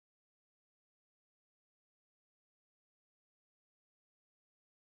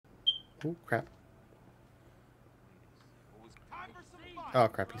Ooh, crap. Oh,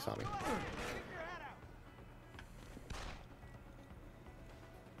 crap, he saw me.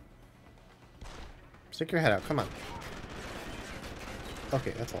 Stick your head out, come on.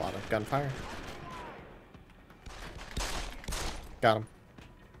 Okay, that's a lot of gunfire. Got him.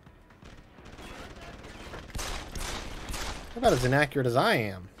 About as inaccurate as I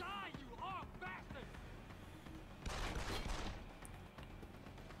am.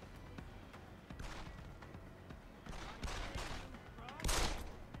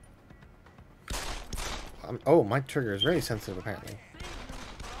 Oh, my trigger is very sensitive, apparently.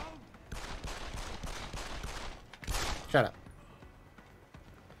 Shut up.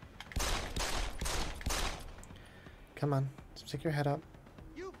 Come on, stick your head up.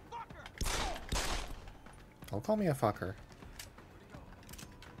 You fucker! Don't call me a fucker.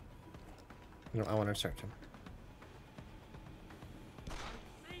 No, I want to search him.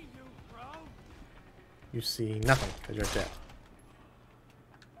 You see nothing, because you're dead.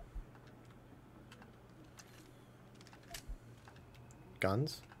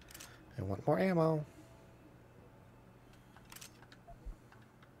 Guns. I want more ammo.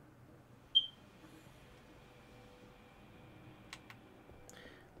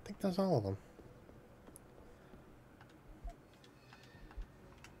 I think that's all of them.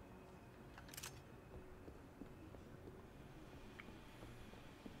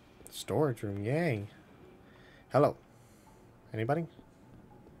 Storage room, yay. Hello. Anybody?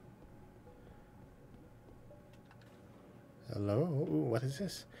 Hello? Ooh, what is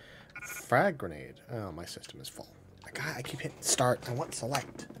this? Frag grenade. Oh, my system is full. God, I keep hitting start. I want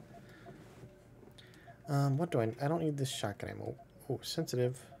select. What do I don't need this shotgun ammo. Oh,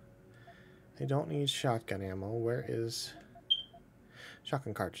 sensitive. I don't need shotgun ammo. Where is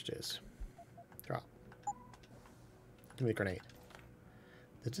shotgun cartridges? Drop. Give me the grenade.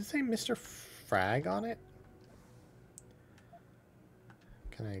 Did it say Mr. Frag on it?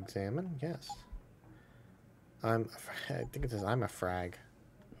 Can I examine? Yes. I think it says I'm a frag.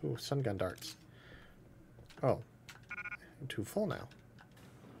 Ooh, sun gun darts. Oh. I'm too full now.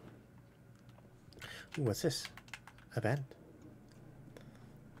 Ooh, what's this? Event.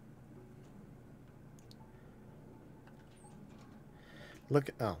 Look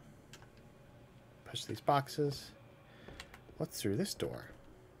at... Oh. Push these boxes. What's through this door?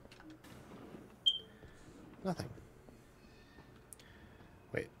 Nothing.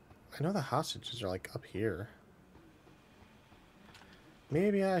 Wait. I know the hostages are like up here.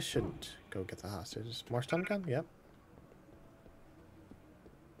 Maybe I shouldn't go get the hostages. More stun gun? Yep.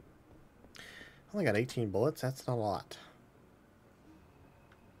 Only got 18 bullets. That's not a lot.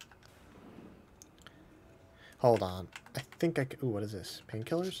 Hold on. I think I can... Ooh, what is this?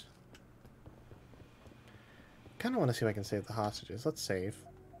 Painkillers? Kind of want to see if I can save the hostages. Let's save.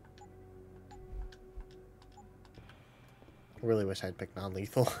 I really wish I'd picked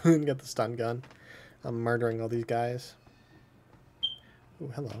non-lethal and get the stun gun. I'm murdering all these guys.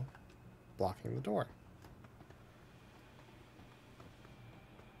 Ooh, hello. Blocking the door.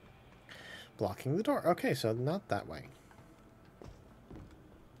 Blocking the door. Okay, so not that way.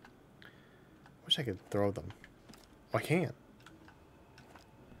 Wish I could throw them. Oh, I can.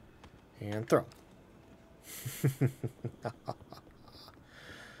 And throw.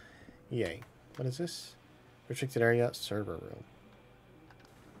 Yay. What is this? Restricted area, server room.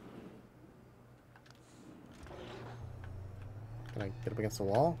 Can I get up against the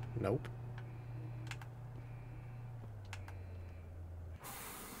wall? Nope.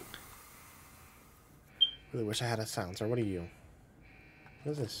 Really wish I had a silencer. What are you?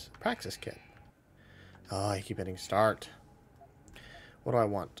 What is this? Praxis kit. Oh, I keep hitting start. What do I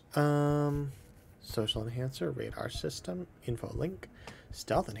want? Social enhancer, radar system, info link,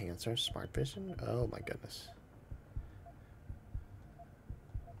 stealth enhancer, smart vision. Oh my goodness.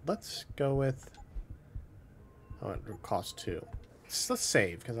 Let's go with... Oh, it costs 2. Let's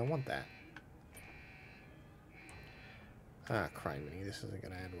save, because I want that. Ah, crime mini. This isn't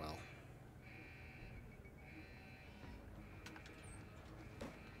going to end well.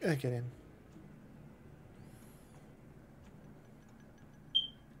 Get in.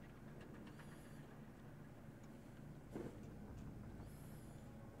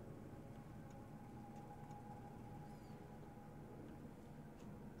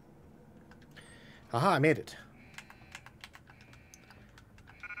 Aha, I made it.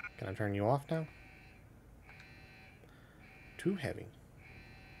 Can I turn you off now? Too heavy.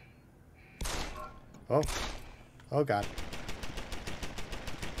 Oh. Oh, God.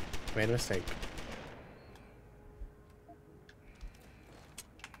 Made a mistake.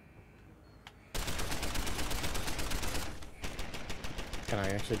 Can I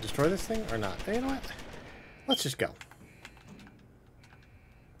actually destroy this thing or not? You know what? Let's just go.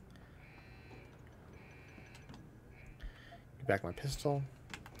 Get back my pistol.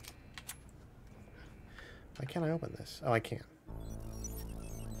 Why can't I open this? Oh, I can.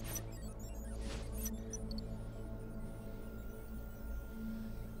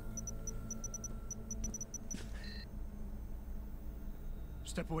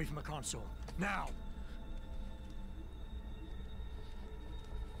 Step away from the console. Now!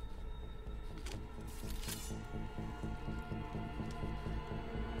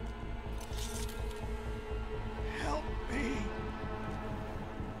 Help me!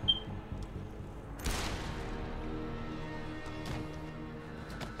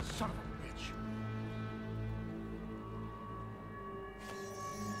 Son of a bitch.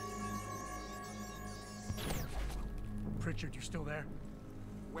 Pritchard, you still there?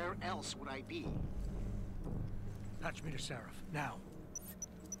 Where else would I be? Patch me to Seraph, now.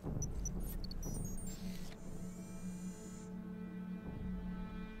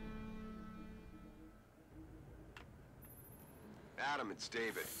 Adam, it's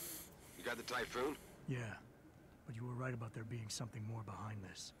David. You got the Typhoon? Yeah, but you were right about there being something more behind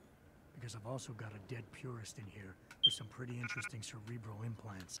this. Because I've also got a dead purist in here with some pretty interesting cerebral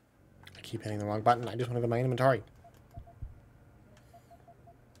implants. I keep hitting the wrong button. I just want to go to my inventory.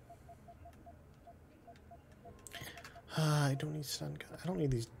 I don't need stun gun. I don't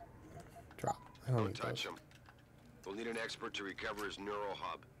need these drop. I don't need touch those. him. We'll need an expert to recover his neural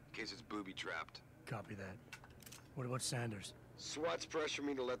hub, in case it's booby-trapped. Copy that. What about Sanders? SWAT's pressure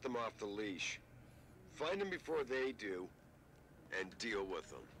me to let them off the leash. Find them before they do, and deal with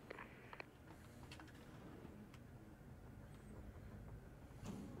them.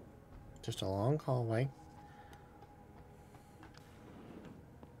 Just a long hallway.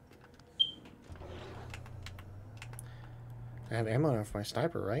 I have ammo for my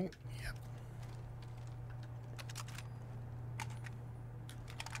sniper, right? Yep.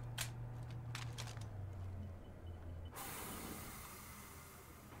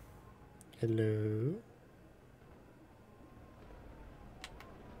 Hello?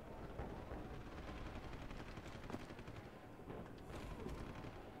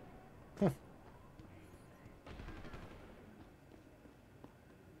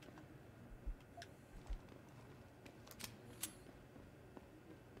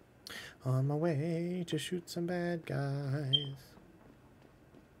 On my way to shoot some bad guys.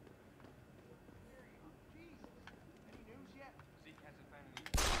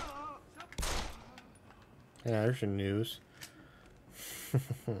 Yeah, there's your news.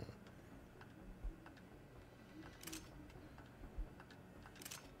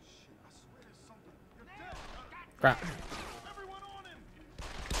 Crap.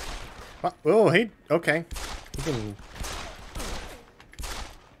 What? Oh, hey. Okay. You can.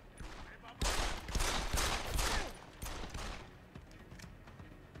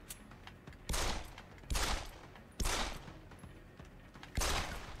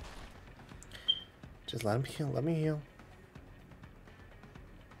 Just let him heal. Let me heal.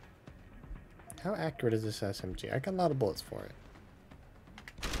 How accurate is this SMG? I got a lot of bullets for it.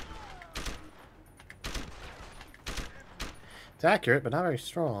 It's accurate, but not very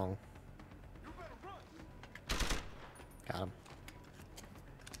strong. Got him.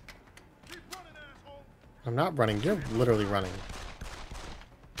 I'm not running. You're literally running.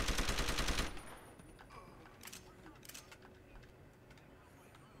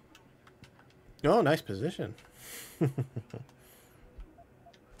 Oh, nice position.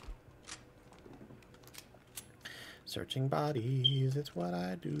 Searching bodies, it's what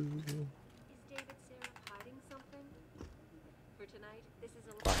I do. Is David Sarah hiding something? For tonight, this is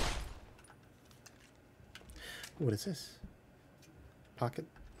a Wow. What is this? Pocket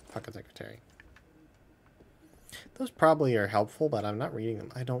secretary. Those probably are helpful, but I'm not reading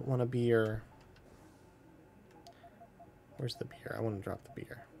them. I don't want to be your... Where's the beer? I want to drop the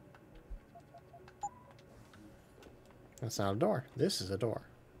beer. That's not a door. This is a door.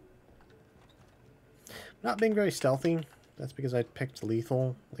 Not being very stealthy. That's because I picked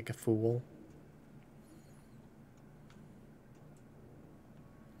lethal like a fool.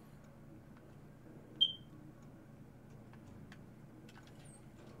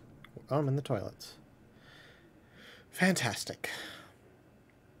 Oh, I'm in the toilets. Fantastic.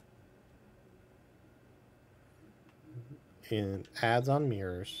 In ads on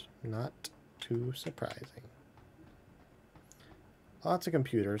mirrors. Not too surprising. Lots of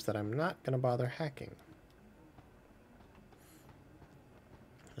computers that I'm not going to bother hacking.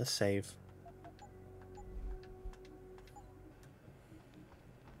 Let's save.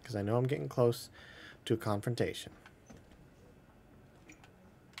 Because I know I'm getting close to a confrontation.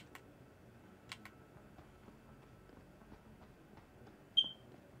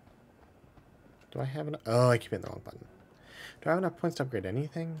 Do I have enough? Oh, I keep hitting the wrong button. Do I have enough points to upgrade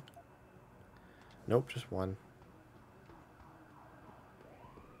anything? Nope, just one.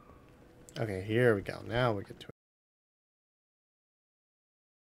 Okay, here we go. Now we get to